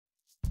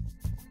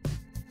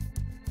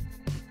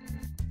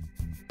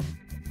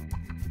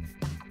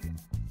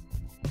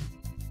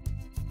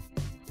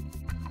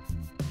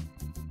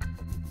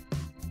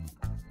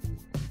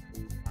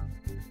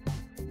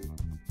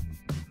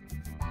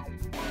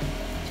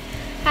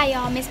Hi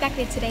y'all, Miss back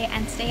with today,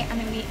 and today I'm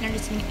going to be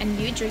introducing a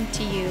new drink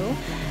to you.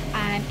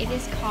 It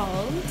is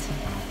called,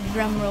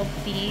 drumroll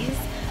please,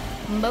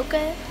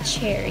 Mocha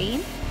Cherry,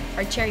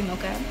 or Cherry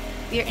Mocha.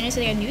 We are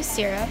introducing a new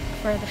syrup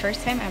for the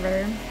first time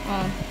ever,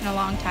 well, in a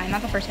long time,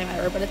 not the first time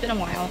ever, but it's been a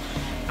while.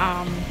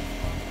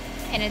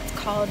 And it's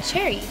called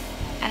Cherry,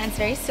 and it's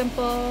very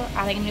simple,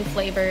 adding a new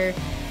flavor.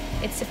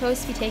 It's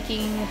supposed to be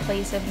taking the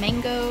place of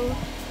mango.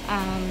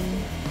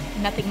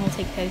 Nothing will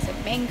take place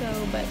of mango,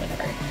 but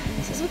whatever.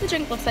 So this is what the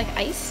drink looks like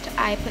iced.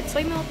 I put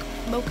soy milk,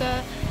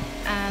 mocha,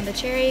 and the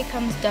cherry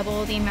comes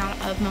double the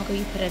amount of mocha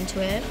you put into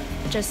it,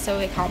 just so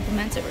it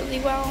complements it really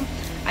well.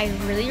 I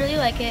really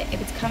like it.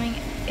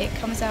 It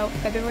comes out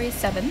February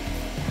 7th,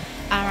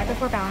 right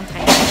before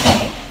Valentine's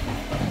Day.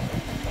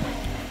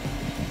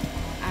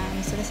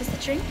 So this is the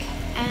drink,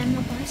 and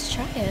let's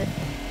try it.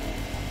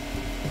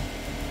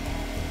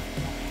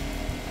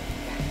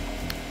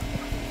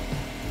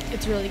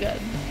 It's really good.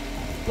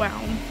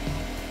 Wow.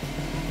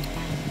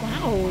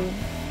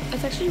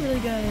 That's actually really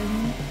good.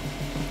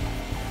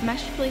 I'm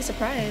actually really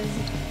surprised.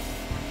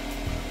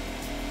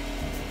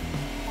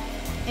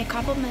 It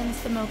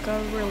complements the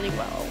mocha really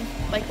well.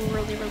 Like,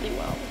 really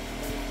well.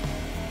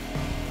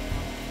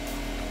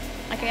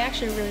 Like, I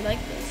actually really like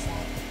this.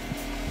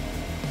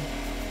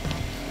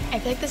 I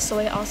feel like the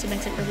soy also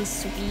makes it really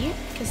sweet,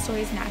 because soy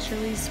is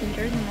naturally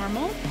sweeter than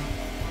normal.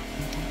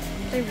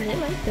 But I really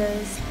like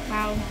this.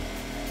 Wow.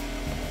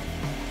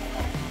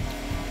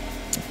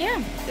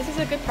 Yeah, this is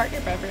a good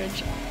partner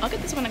beverage. I'll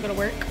get this when I go to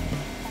work.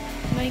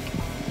 Like,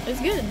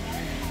 it's good.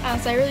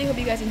 So I really hope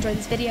you guys enjoyed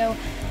this video.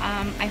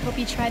 I hope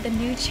you try the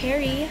new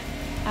cherry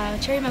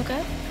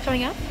mocha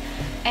coming up,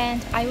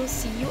 and I will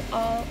see you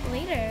all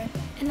later.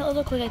 In a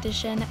little quick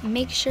addition,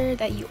 make sure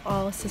that you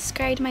all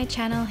subscribe to my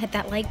channel, hit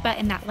that like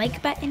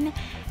button,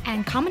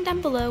 and comment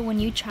down below when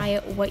you try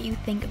it what you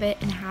think of it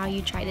and how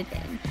you tried it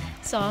in.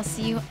 So I'll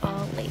see you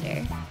all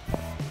later.